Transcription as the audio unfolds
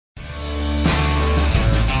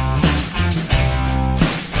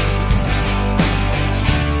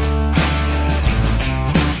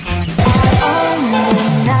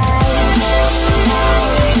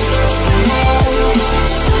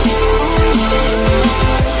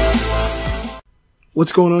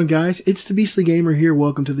What's going on, guys? It's thebeastlygamer here.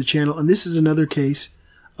 Welcome to the channel, and this is another case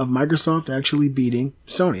of Microsoft actually beating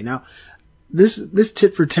Sony. Now, this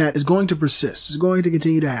tit for tat is going to persist. It's going to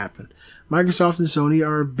continue to happen. Microsoft and Sony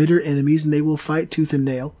are bitter enemies, and they will fight tooth and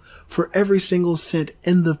nail for every single cent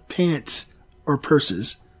in the pants or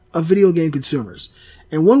purses of video game consumers.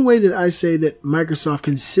 And one way that I say that Microsoft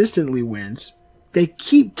consistently wins, they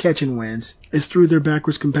keep catching wins, is through their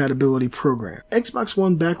backwards compatibility program. Xbox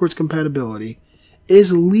One backwards compatibility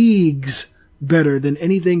is leagues better than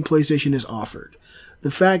anything PlayStation has offered.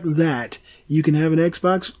 The fact that you can have an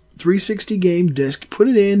Xbox 360 game disc, put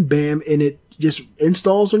it in, bam, and it just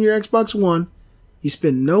installs on your Xbox One. You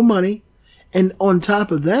spend no money. And on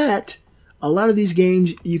top of that, a lot of these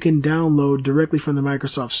games you can download directly from the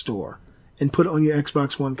Microsoft Store and put on your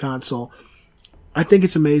Xbox One console. I think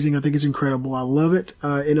it's amazing. I think it's incredible. I love it.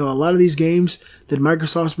 A lot of these games that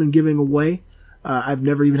Microsoft's been giving away, I've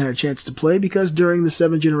never even had a chance to play because during the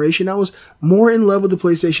 7th generation, I was more in love with the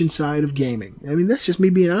PlayStation side of gaming. I mean, that's just me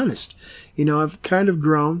being honest. You know, I've kind of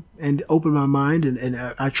grown and opened my mind,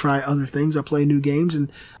 and I try other things. I play new games,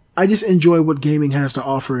 and I just enjoy what gaming has to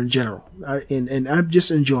offer in general. And I'm just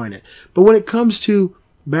enjoying it. But when it comes to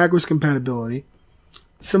backwards compatibility,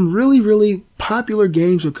 some really, really popular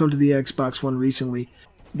games have come to the Xbox One recently.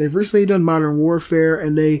 They've recently done Modern Warfare,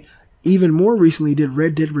 and they even more recently did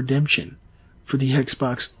Red Dead Redemption for the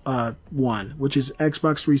Xbox One, which is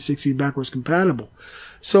Xbox 360 backwards compatible.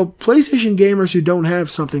 So PlayStation gamers who don't have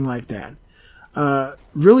something like that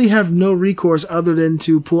really have no recourse other than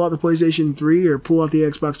to pull out the PlayStation 3 or pull out the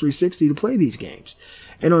Xbox 360 to play these games.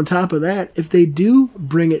 And on top of that, if they do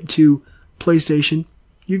bring it to PlayStation,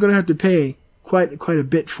 you're going to have to pay quite a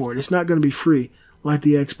bit for it. It's not going to be free like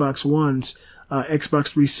the Xbox One's Xbox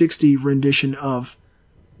 360 rendition of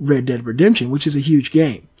Red Dead Redemption, which is a huge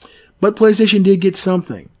game. But PlayStation did get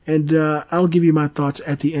something, and I'll give you my thoughts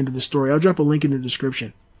at the end of the story. I'll drop a link in the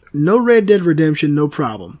description. No Red Dead Redemption, no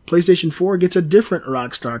problem. PlayStation 4 gets a different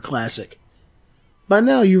Rockstar classic. By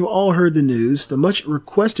now, you've all heard the news. The much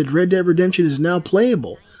requested Red Dead Redemption is now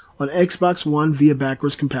playable on Xbox One via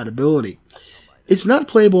backwards compatibility. It's not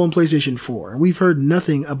playable on PlayStation 4, and we've heard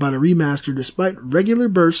nothing about a remaster despite regular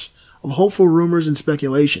bursts of hopeful rumors and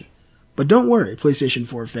speculation. But don't worry, PlayStation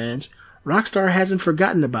 4 fans. Rockstar hasn't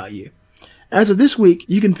forgotten about you. As of this week,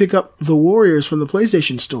 you can pick up The Warriors from the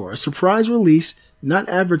PlayStation Store, a surprise release not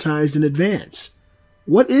advertised in advance.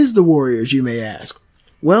 What is The Warriors, you may ask?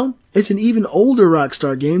 Well, it's an even older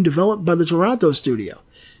Rockstar game developed by the Toronto studio.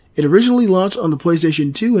 It originally launched on the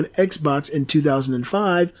PlayStation 2 and Xbox in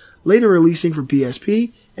 2005, later releasing for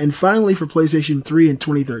PSP, and finally for PlayStation 3 in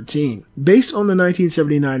 2013. Based on the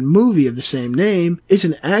 1979 movie of the same name, it's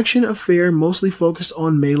an action affair mostly focused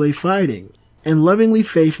on melee fighting, and lovingly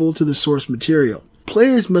faithful to the source material.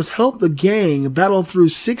 Players must help the gang battle through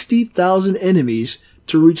 60,000 enemies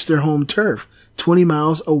to reach their home turf, 20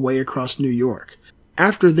 miles away across New York,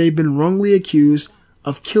 after they've been wrongly accused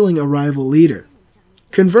of killing a rival leader.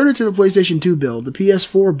 Converted to the PlayStation 2 build, the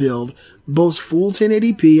PS4 build boasts full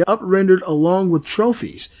 1080p up-rendered along with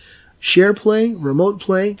trophies, share play, remote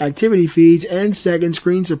play, activity feeds, and second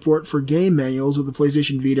screen support for game manuals with the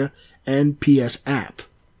PlayStation Vita and PS app.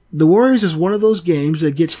 The Warriors is one of those games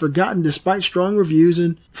that gets forgotten despite strong reviews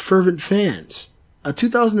and fervent fans. A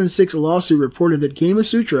 2006 lawsuit reported that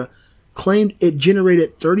Gamasutra claimed it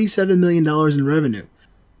generated $37 million in revenue.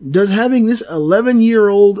 Does having this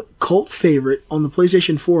 11-year-old cult favorite on the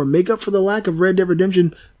PlayStation 4 make up for the lack of Red Dead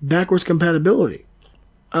Redemption backwards compatibility?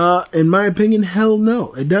 In my opinion, hell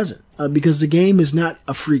no, it doesn't. Because the game is not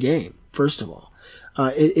a free game, first of all.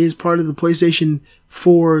 It is part of the PlayStation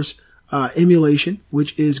 4's emulation,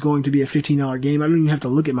 which is going to be a $15 game. I don't even have to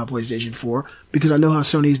look at my PlayStation 4 because I know how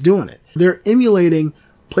Sony's doing it. They're emulating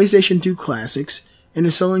PlayStation 2 classics, and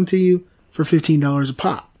they're selling to you for $15 a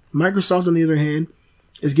pop. Microsoft, on the other hand,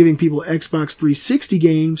 is giving people Xbox 360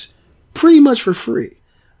 games pretty much for free.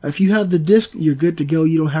 If you have the disc, you're good to go.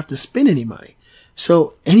 You don't have to spend any money.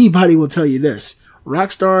 So anybody will tell you this.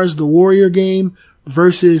 Rockstar's The Warrior game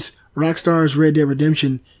versus Rockstar's Red Dead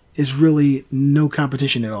Redemption is really no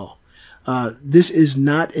competition at all. This is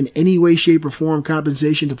not in any way, shape, or form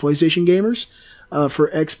compensation to PlayStation gamers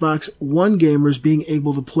for Xbox One gamers being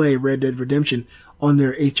able to play Red Dead Redemption on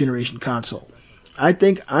their 8th generation console. I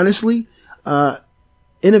think, honestly,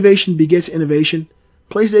 innovation begets innovation.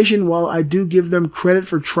 PlayStation, while I do give them credit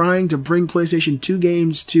for trying to bring PlayStation 2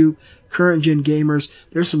 games to current-gen gamers,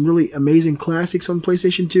 there's some really amazing classics on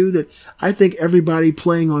PlayStation 2 that I think everybody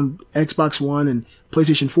playing on Xbox One and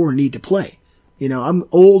PlayStation 4 need to play. You know, I'm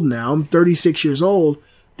old now. I'm 36 years old.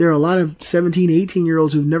 There are a lot of 17,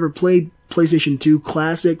 18-year-olds who've never played PlayStation 2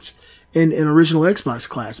 classics and original Xbox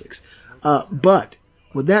classics. But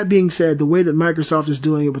with that being said, the way that Microsoft is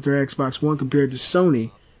doing it with their Xbox One compared to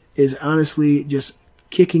Sony is honestly just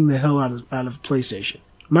kicking the hell out of PlayStation.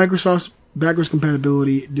 Microsoft's backwards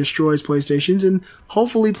compatibility destroys PlayStation's, and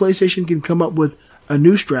hopefully PlayStation can come up with a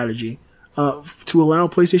new strategy to allow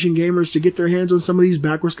PlayStation gamers to get their hands on some of these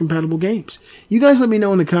backwards compatible games. You guys let me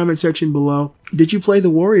know in the comment section below, did you play the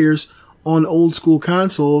Warriors on old school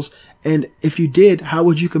consoles? And if you did, how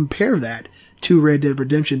would you compare that to Red Dead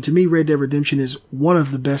Redemption? To me, Red Dead Redemption is one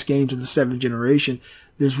of the best games of the 7th generation.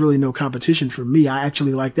 There's really no competition for me. I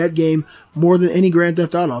actually like that game more than any Grand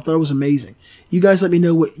Theft Auto. I thought it was amazing. You guys let me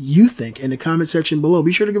know what you think in the comment section below.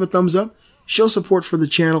 Be sure to give a thumbs up, show support for the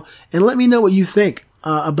channel, and let me know what you think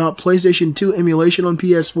about PlayStation 2 emulation on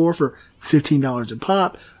PS4 for $15 a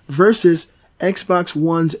pop versus Xbox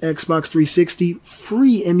One's Xbox 360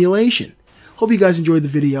 free emulation. Hope you guys enjoyed the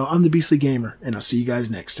video. I'm the Beastly Gamer, and I'll see you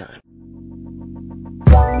guys next time.